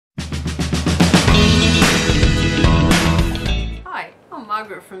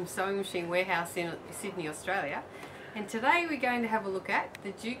from Sewing Machine Warehouse in Sydney, Australia, and today we're going to have a look at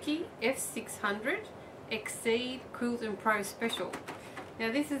the Juki F600 Exceed Quilting Pro Special. Now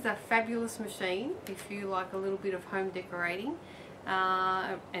this is a fabulous machine if you like a little bit of home decorating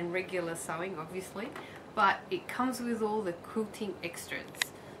and regular sewing obviously, but it comes with all the quilting extras.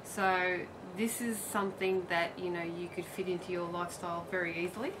 So this is something that you could fit into your lifestyle very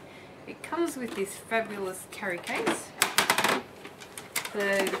easily. It comes with this fabulous carry case.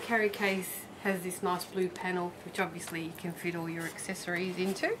 The carry case has this nice blue panel which obviously you can fit all your accessories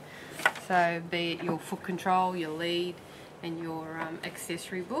into. So be it your foot control, your lead and your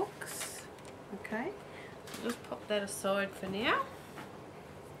accessory books. Okay, so just pop that aside for now.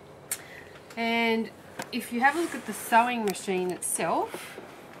 And if you have a look at the sewing machine itself,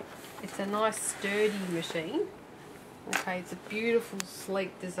 it's a nice sturdy machine. Okay, it's a beautiful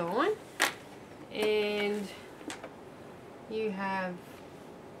sleek design, and you have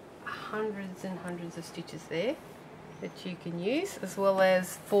hundreds and hundreds of stitches there that you can use, as well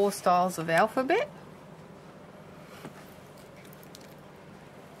as 4 styles of alphabet.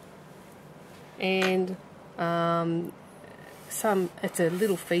 And it's a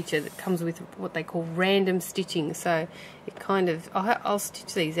little feature that comes with what they call random stitching, so it kind of, I'll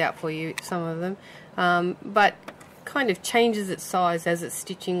stitch these out for you, some of them, but kind of changes its size as it's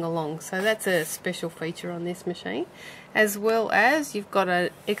stitching along. So that's a special feature on this machine, as well as you've got an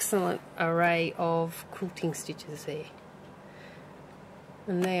excellent array of quilting stitches there,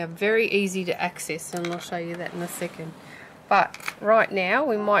 and they are very easy to access, and I'll show you that in a second. But right now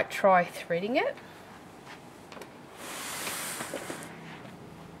we might try threading it.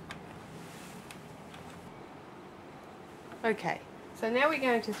 Okay, so now we're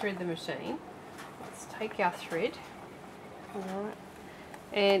going to thread the machine. Let's take our thread. Alright,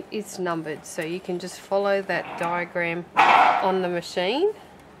 and it's numbered, so you can just follow that diagram on the machine.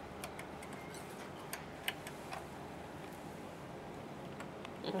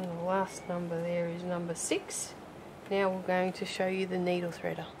 And the last number there is number 6. Now we're going to show you the needle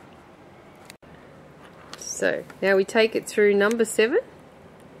threader. So now we take it through number 7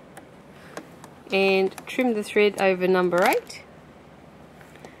 and trim the thread over number 8.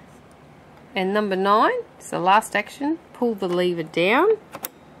 And number 9 is the last action. Pull the lever down,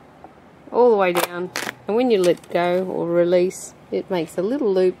 all the way down, and when you let go or release, it makes a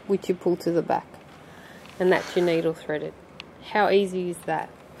little loop which you pull to the back, and that's your needle threaded. How easy is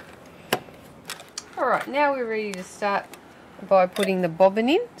that? Alright, now we're ready to start by putting the bobbin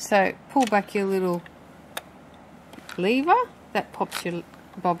in. So pull back your little lever, that pops your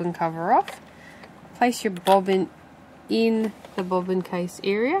bobbin cover off. Place your bobbin in the bobbin case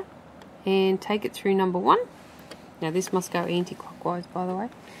area and take it through number 1. Now this must go anti-clockwise, by the way.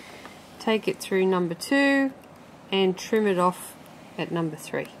 Take it through number 2 and trim it off at number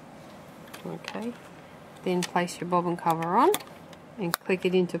 3. Okay, then place your bobbin cover on and click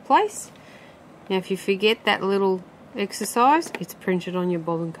it into place. Now if you forget that little exercise, it's printed on your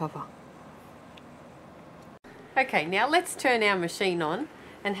bobbin cover. Okay, now let's turn our machine on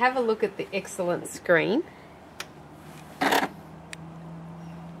and have a look at the excellent screen.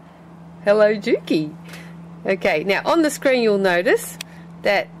 Hello Juki! Okay, now on the screen you'll notice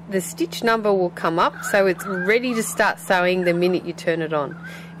that the stitch number will come up, so it's ready to start sewing the minute you turn it on.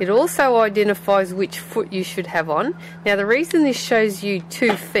 It also identifies which foot you should have on. Now the reason this shows you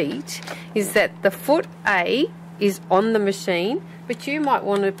 2 feet is that the foot A is on the machine, but you might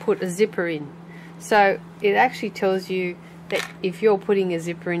want to put a zipper in. So it actually tells you that if you're putting a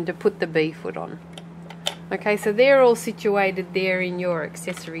zipper in, to put the B foot on. Okay, so they're all situated there in your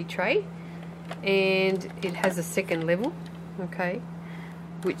accessory tray, and it has a second level, okay,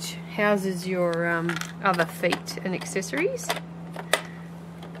 which houses your other feet and accessories,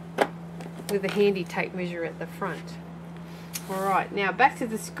 with a handy tape measure at the front. Alright, now back to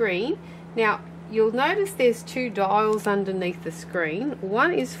the screen. Now you'll notice there's 2 dials underneath the screen.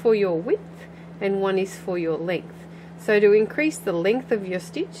 One is for your width and one is for your length. So to increase the length of your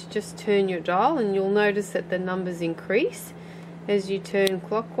stitch, just turn your dial and you'll notice that the numbers increase as you turn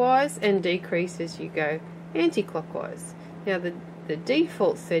clockwise and decrease as you go anti-clockwise. Now the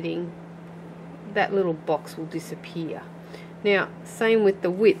default setting, that little box will disappear. Now same with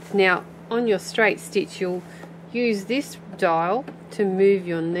the width. Now on your straight stitch you'll use this dial to move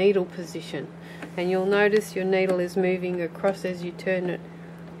your needle position, and you'll notice your needle is moving across as you turn it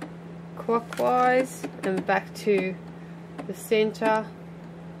clockwise and back to the center,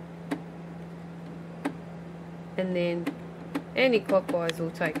 and then anti-clockwise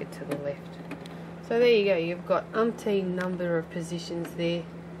will take it to the left. So there you go, you've got umpteen number of positions there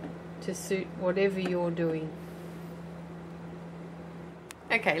to suit whatever you're doing.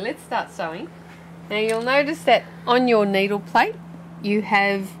 Okay, let's start sewing. Now you'll notice that on your needle plate you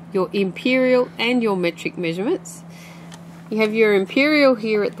have your imperial and your metric measurements. You have your imperial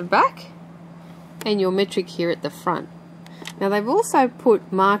here at the back and your metric here at the front. Now they've also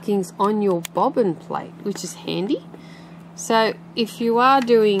put markings on your bobbin plate, which is handy. So if you are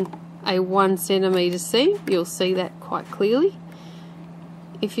doing a 1 centimeter seam, you'll see that quite clearly.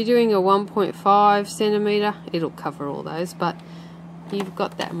 If you're doing a 1.5 centimeter, it'll cover all those, but you've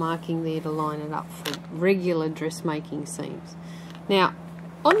got that marking there to line it up for regular dressmaking seams. Now,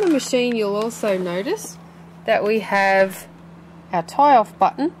 on the machine you'll also notice that we have our tie-off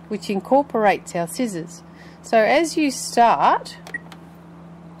button, which incorporates our scissors. So as you start,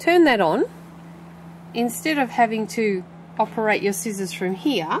 turn that on. Instead of having to operate your scissors from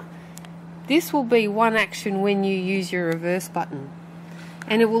here, this will be one action when you use your reverse button,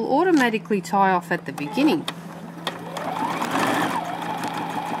 and it will automatically tie off at the beginning.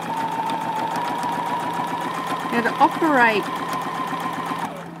 Now to operate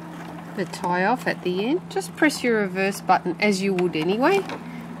the tie off at the end, just press your reverse button as you would anyway.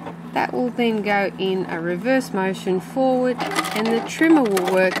 That will then go in a reverse motion forward, and the trimmer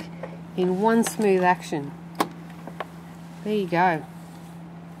will work in one smooth action. There you go.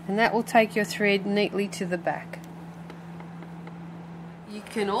 And that will take your thread neatly to the back. You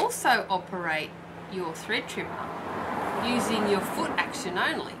can also operate your thread trimmer using your foot action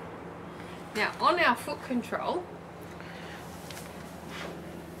only. Now on our foot control,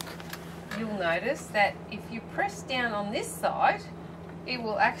 you'll notice that if you press down on this side, it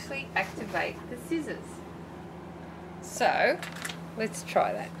will actually activate the scissors. So let's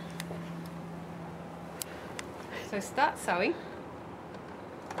try that. So start sewing.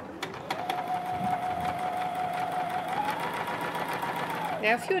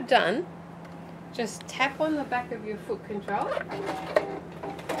 Now if you're done, just tap on the back of your foot control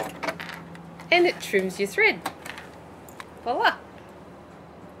and it trims your thread. Voila!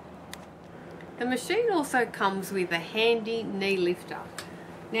 The machine also comes with a handy knee lifter.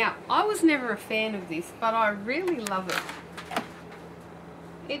 Now I was never a fan of this, but I really love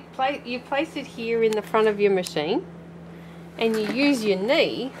it. You place it here in the front of your machine and you use your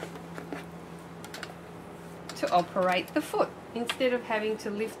knee to operate the foot. Instead of having to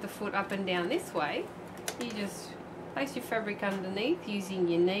lift the foot up and down this way, you just place your fabric underneath using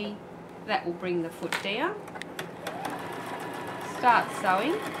your knee. That will bring the foot down. Start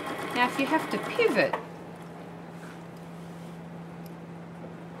sewing. Now if you have to pivot,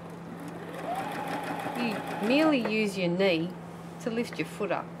 you merely use your knee to lift your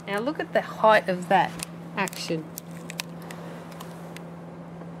foot up. Now look at the height of that action.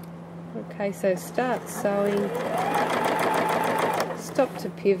 Okay, so start sewing, stop to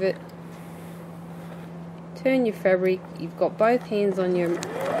pivot, turn your fabric, you've got both hands on your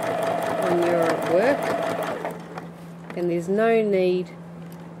work, and there's no need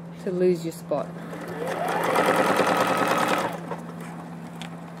to lose your spot.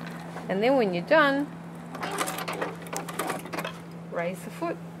 And then when you're done, raise the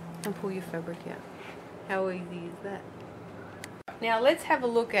foot and pull your fabric out. How easy is that? Now let's have a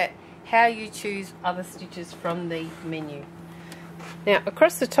look at how you choose other stitches from the menu. Now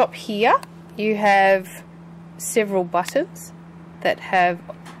across the top here you have several buttons that have,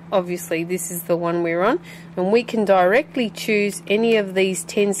 obviously this is the one we're on, and we can directly choose any of these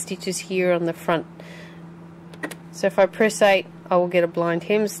 10 stitches here on the front. So if I press 8, I will get a blind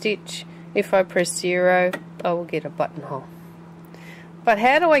hem stitch. If I press 0, I will get a buttonhole. But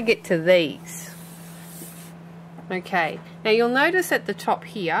how do I get to these? Okay, now you'll notice at the top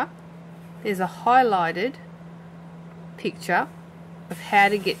here there's a highlighted picture of how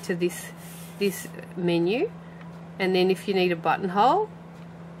to get to this menu, and then if you need a buttonhole,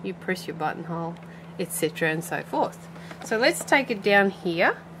 you press your buttonhole, etc. and so forth. So let's take it down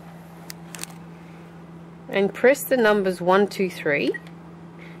here and press the numbers 1, 2, 3,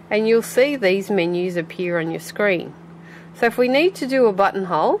 and you'll see these menus appear on your screen. So if we need to do a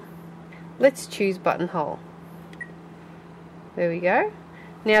buttonhole, let's choose buttonhole. There we go.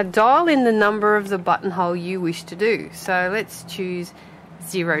 Now dial in the number of the buttonhole you wish to do. So let's choose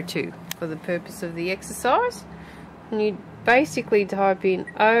 02 for the purpose of the exercise. And you basically type in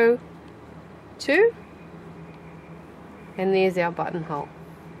 02, and there's our buttonhole.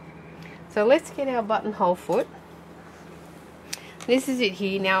 So let's get our buttonhole foot. This is it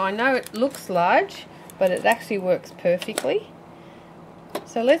here. Now I know it looks large, but it actually works perfectly.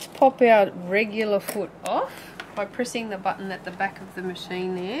 So let's pop our regular foot off by pressing the button at the back of the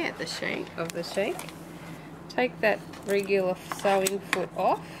machine there, at the shank of the shank. Take that regular sewing foot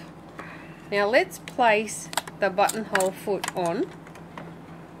off. Now let's place the buttonhole foot on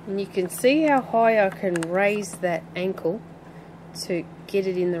And you can see how high I can raise that ankle to get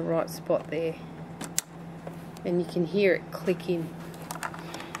it in the right spot there. And you can hear it click in.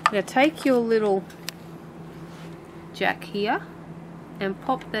 Now take your little jack here and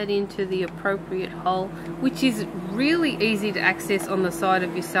pop that into the appropriate hole, which is really easy to access on the side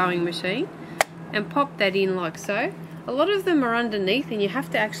of your sewing machine, and pop that in like so. A lot of them are underneath and you have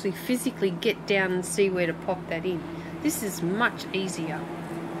to actually physically get down and see where to pop that in. This is much easier.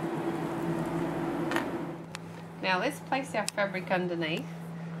 Now let's place our fabric underneath,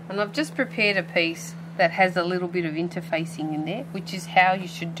 and I've just prepared a piece that has a little bit of interfacing in there, which is how you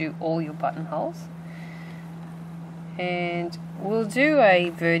should do all your buttonholes. And we'll do a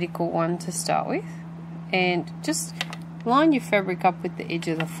vertical one to start with, and just line your fabric up with the edge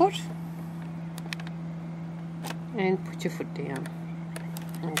of the foot and put your foot down.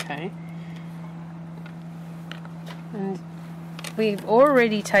 Okay, and we've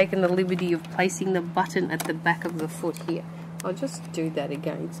already taken the liberty of placing the button at the back of the foot here. I'll just do that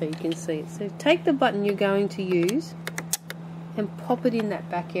again so you can see it. So take the button you're going to use and pop it in that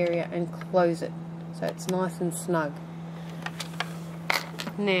back area and close it so it's nice and snug.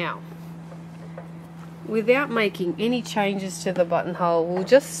 Now, without making any changes to the buttonhole, we'll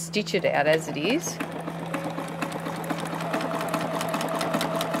just stitch it out as it is.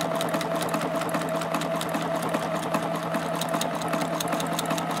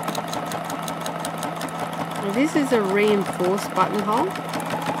 This is a reinforced buttonhole,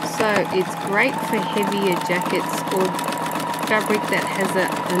 so it's great for heavier jackets or fabric that has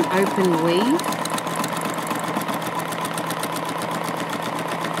an open weave.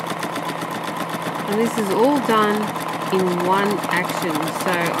 And this is all done in one action,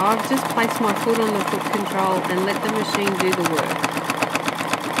 so I've just placed my foot on the foot control and let the machine do the work.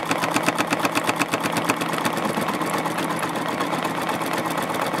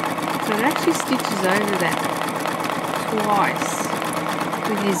 So it actually stitches over that twice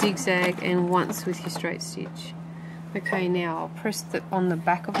with your zigzag and once with your straight stitch. Okay, now I'll press it on the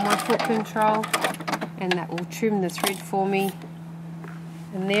back of my foot control and that will trim the thread for me.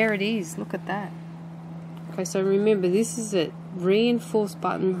 And there it is, look at that. Okay, so remember this is a reinforced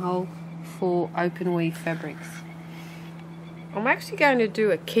buttonhole for open weave fabrics. I'm actually going to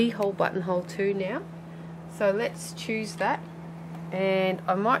do a keyhole buttonhole too now. So let's choose that. And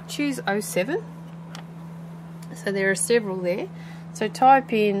I might choose 07. So there are several there. So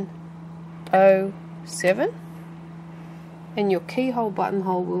type in 07 and your keyhole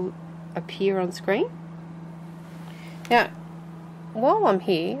buttonhole will appear on screen. Now, while I'm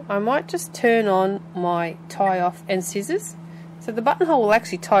here, I might just turn on my tie off and scissors. So the buttonhole will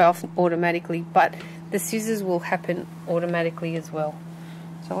actually tie off automatically, but the scissors will happen automatically as well.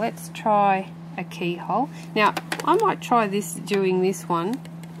 So let's try a keyhole. Now, I might try doing this one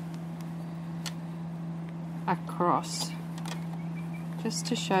across, just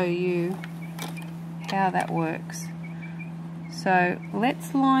to show you how that works. So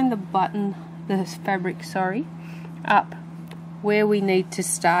let's line the fabric, up where we need to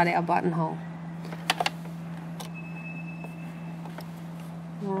start our buttonhole.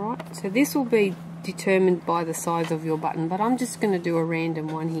 Alright, so this will be determined by the size of your button, but I'm just going to do a random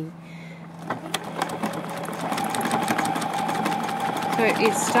one here. So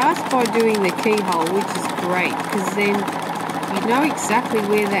it starts by doing the keyhole, which is great because then you know exactly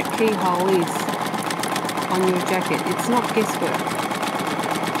where that keyhole is on your jacket. It's not guesswork.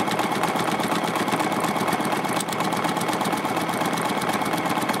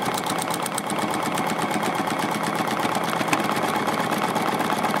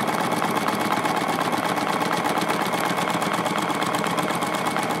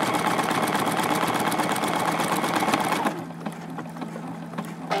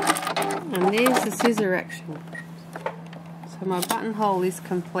 And there's the scissor action. So my buttonhole is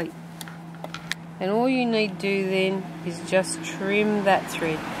complete. And all you need to do then is just trim that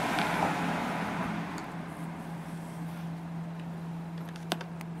thread.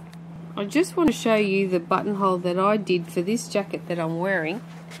 I just want to show you the buttonhole that I did for this jacket that I'm wearing.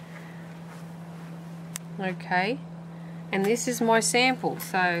 Okay, and this is my sample.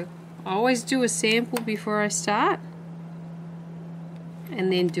 So I always do a sample before I start,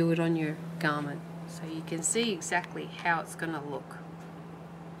 and then do it on your garment so you can see exactly how it's going to look.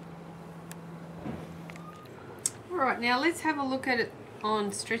 Alright, now let's have a look at it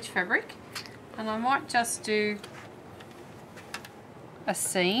on stretch fabric, and I might just do a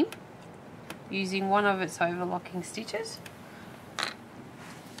seam using one of its overlocking stitches.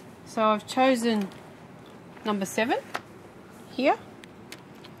 So I've chosen number 7 here,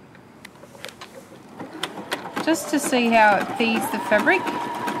 just to see how it feeds the fabric.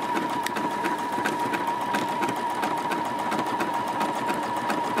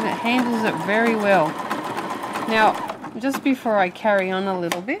 handles it very well. Now, just before I carry on a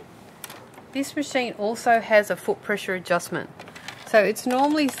little bit, this machine also has a foot pressure adjustment. So it's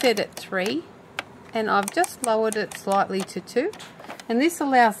normally set at 3, and I've just lowered it slightly to 2. And this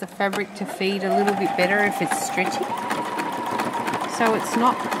allows the fabric to feed a little bit better if it's stretchy. So it's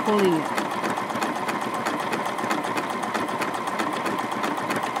not pulling it.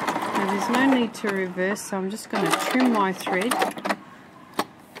 Now there's no need to reverse, so I'm just going to trim my thread,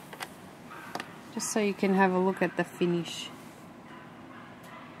 just so you can have a look at the finish.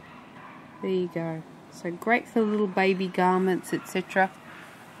 There you go. So great for little baby garments, etc.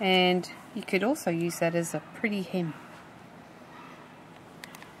 And you could also use that as a pretty hem.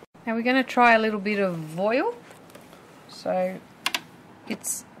 Now we're going to try a little bit of voile. So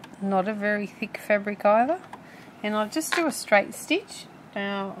it's not a very thick fabric either. And I'll just do a straight stitch.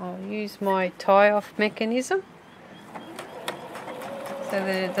 Now I'll use my tie-off mechanism so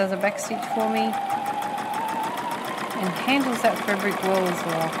that it does a back stitch for me and handles that fabric well as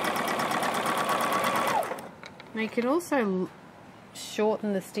well. Now you can also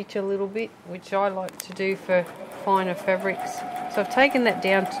shorten the stitch a little bit, which I like to do for finer fabrics. So I've taken that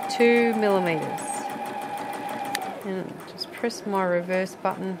down to 2 millimeters, and just press my reverse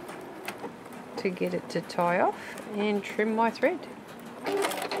button to get it to tie off and trim my thread.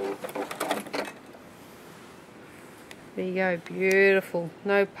 There you go, beautiful,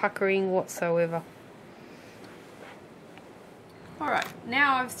 no puckering whatsoever. Alright,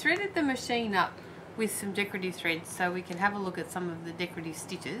 now I've threaded the machine up with some decorative threads so we can have a look at some of the decorative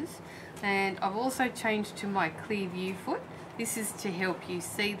stitches, and I've also changed to my clear view foot. This is to help you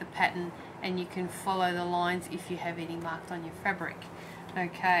see the pattern and you can follow the lines if you have any marked on your fabric.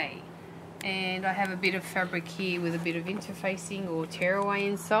 Okay, and I have a bit of fabric here with a bit of interfacing or tearaway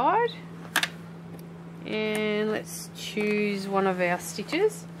inside, and let's choose one of our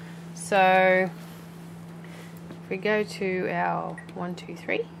stitches. So if we go to our 1, 2,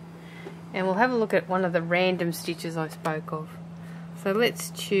 3, and we'll have a look at one of the random stitches I spoke of. So let's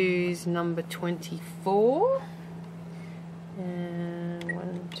choose number 24, and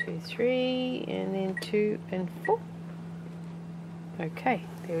 1, 2, 3, and then 2 and 4. Okay,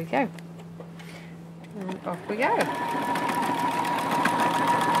 there we go, and off we go.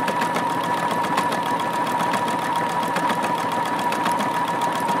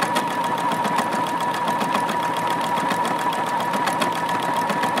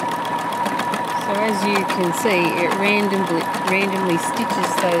 As you can see, it randomly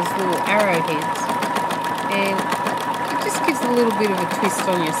stitches those little arrowheads, and it just gives a little bit of a twist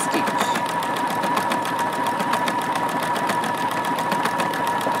on your stitch.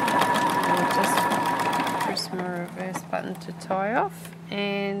 I'll just press my reverse button to tie off,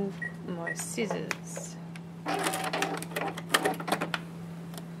 and my scissors.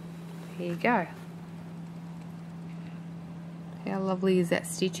 Here you go. How lovely is that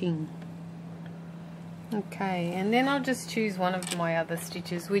stitching? Okay, and then I'll just choose one of my other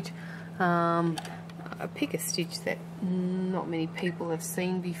stitches, which I pick a stitch that not many people have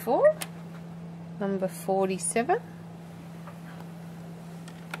seen before, number 47.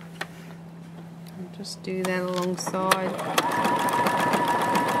 I'll just do that alongside.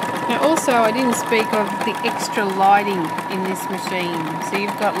 Now also, I didn't speak of the extra lighting in this machine. So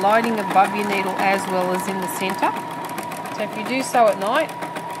you've got lighting above your needle as well as in the centre. So if you do sew at night,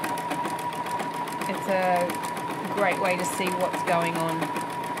 it's a great way to see what's going on.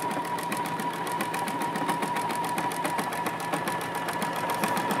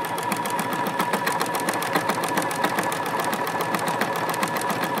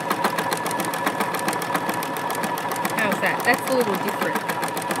 How's that? That's a little different.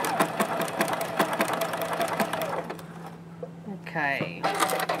 Okay.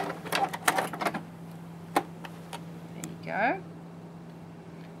 There you go.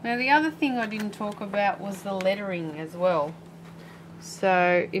 Now the other thing I didn't talk about was the lettering as well.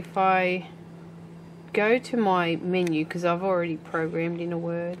 So if I go to my menu, because I've already programmed in a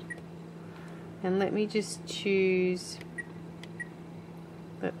Word, and let me just choose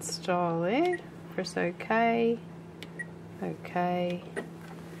that style there, press OK, OK,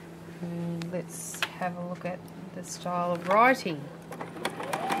 and let's have a look at the style of writing.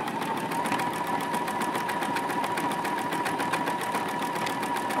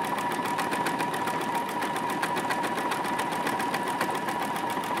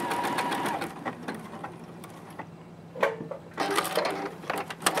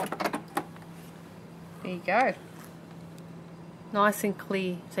 There you go. Nice and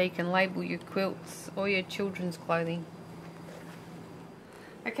clear, so you can label your quilts or your children's clothing.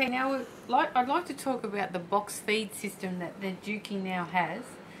 Okay, now I'd like to talk about the box feed system that the Juki now has.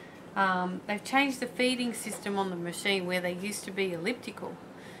 they've changed the feeding system on the machine where they used to be elliptical,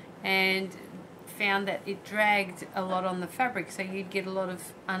 and found that it dragged a lot on the fabric, so you'd get a lot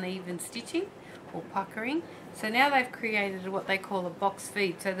of uneven stitching or puckering. So now they've created what they call a box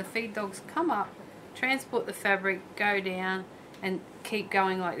feed. So the feed dogs come up, transport the fabric, go down, and keep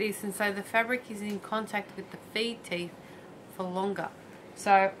going like this, and so the fabric is in contact with the feed teeth for longer.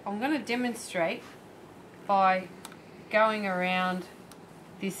 So I'm going to demonstrate by going around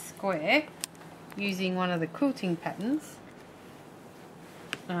this square using one of the quilting patterns,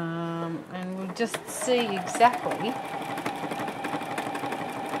 and we'll just see exactly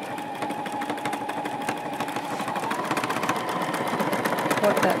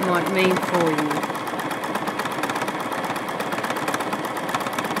what that might mean for you.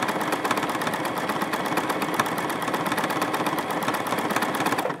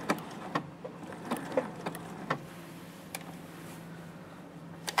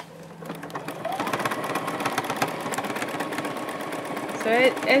 So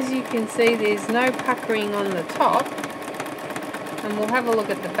as you can see, there's no puckering on the top, and we'll have a look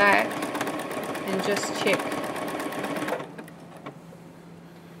at the back and just check.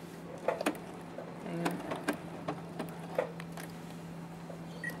 Hang on.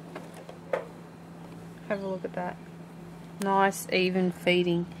 Have a look at that. Nice even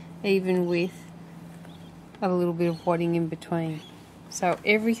feeding, even with a little bit of wadding in between. So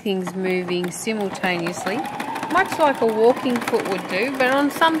everything's moving simultaneously, much like a walking foot would do, but on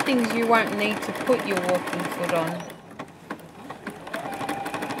some things you won't need to put your walking foot on.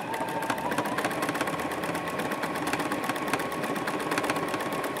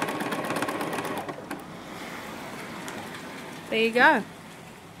 There you go.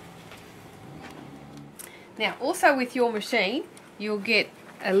 Now also with your machine, you'll get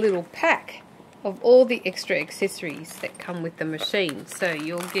a little pack of all the extra accessories that come with the machine. So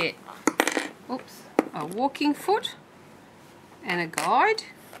you'll get, a walking foot and a guide,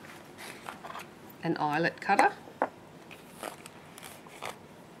 an eyelet cutter,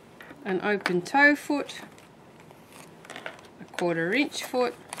 an open toe foot, a 1/4 inch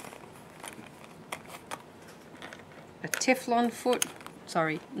foot, a Teflon foot,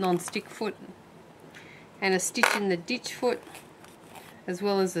 non-stick foot, and a stitch in the ditch foot, as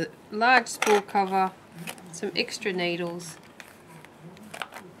well as a large spool cover, some extra needles,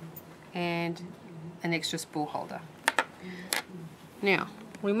 and an extra spool holder. Now,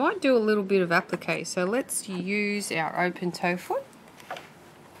 we might do a little bit of applique, so let's use our open toe foot.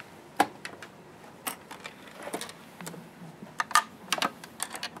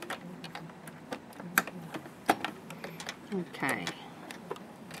 Okay,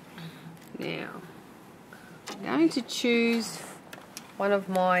 now I'm going to choose one of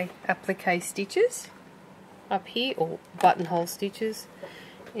my applique stitches up here, or buttonhole stitches,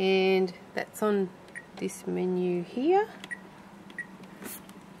 and that's on this menu here,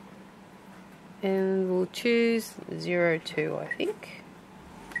 and we'll choose 02, I think.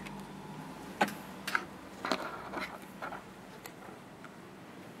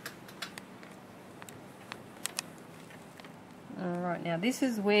 Alright, now this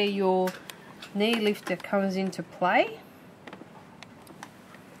is where your knee lifter comes into play.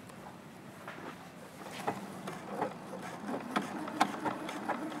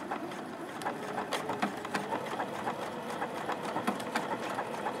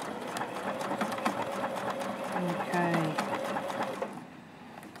 Okay,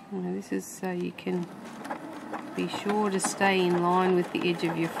 now this is so you can be sure to stay in line with the edge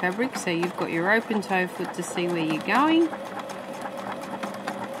of your fabric. So you've got your open toe foot to see where you're going,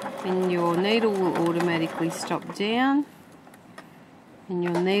 and your needle will automatically stop down, and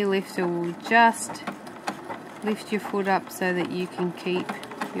your knee lifter will just lift your foot up so that you can keep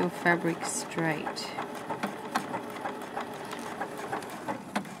your fabric straight.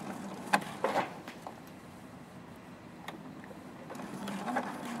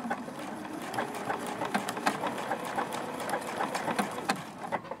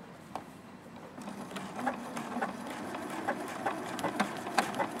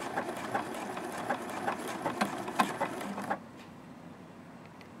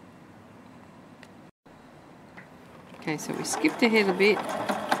 Okay, so we skipped ahead a bit.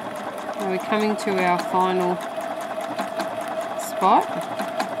 Now we're coming to our final spot.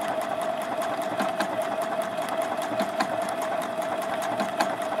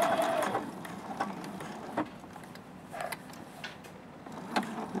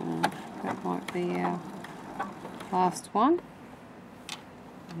 That might be our last one.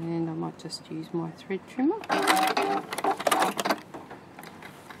 And I might just use my thread trimmer.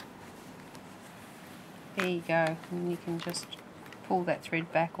 There you go, and you can just pull that thread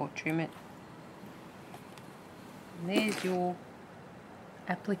back or trim it. And there's your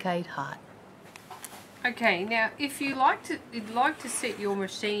applique heart. Okay, now if you'd like to set your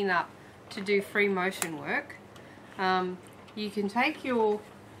machine up to do free motion work, you can take your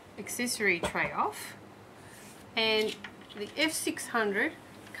accessory tray off, and the F600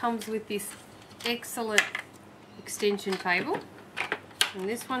 comes with this excellent extension table, and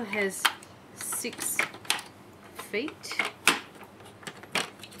this one has 6 feet,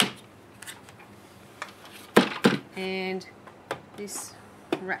 and this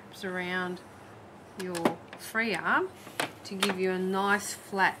wraps around your free arm to give you a nice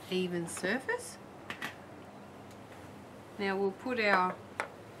flat even surface. Now we'll put our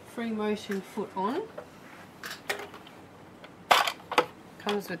free motion foot on.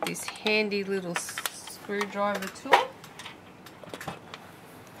 Comes with this handy little screwdriver tool.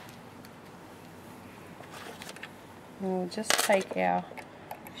 We'll just take our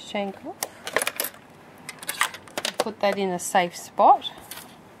shank off, put that in a safe spot,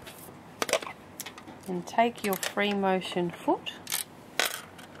 and take your free motion foot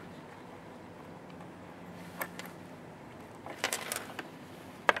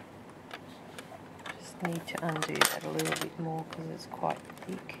just need to undo that a little bit more because it's quite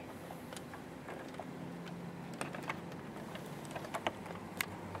thick.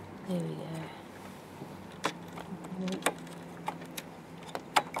 There we go.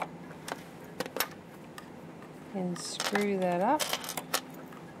 And screw that up.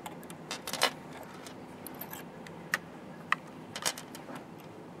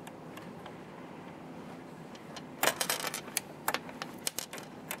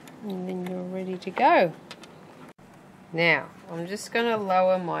 And then you're ready to go. Now, I'm just going to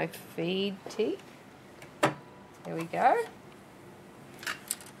lower my feed teeth. There we go.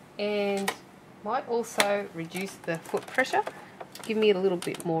 And might also reduce the foot pressure. Give me a little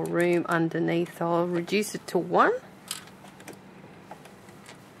bit more room underneath. I'll reduce it to 1.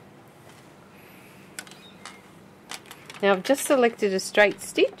 Now I've just selected a straight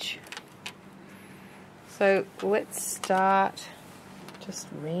stitch. So let's start just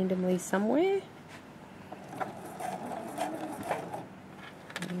randomly somewhere.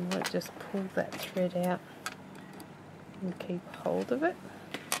 You might just pull that thread out and keep hold of it.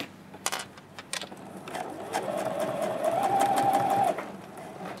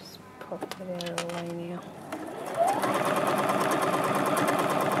 Just pop it out of the way now.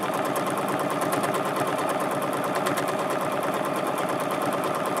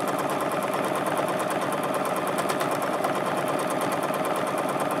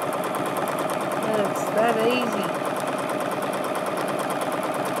 It's that easy.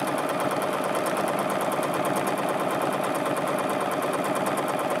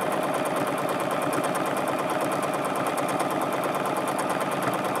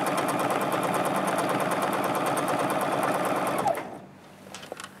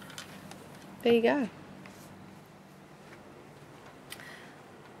 There you go.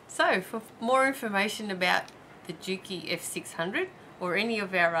 So for more information about the Juki F600 or any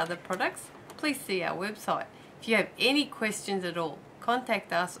of our other products, please see our website. If you have any questions at all,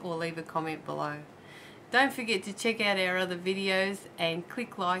 contact us or leave a comment below. Don't forget to check out our other videos and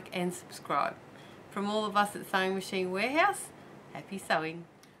click like and subscribe. From all of us at Sewing Machine Warehouse, happy sewing!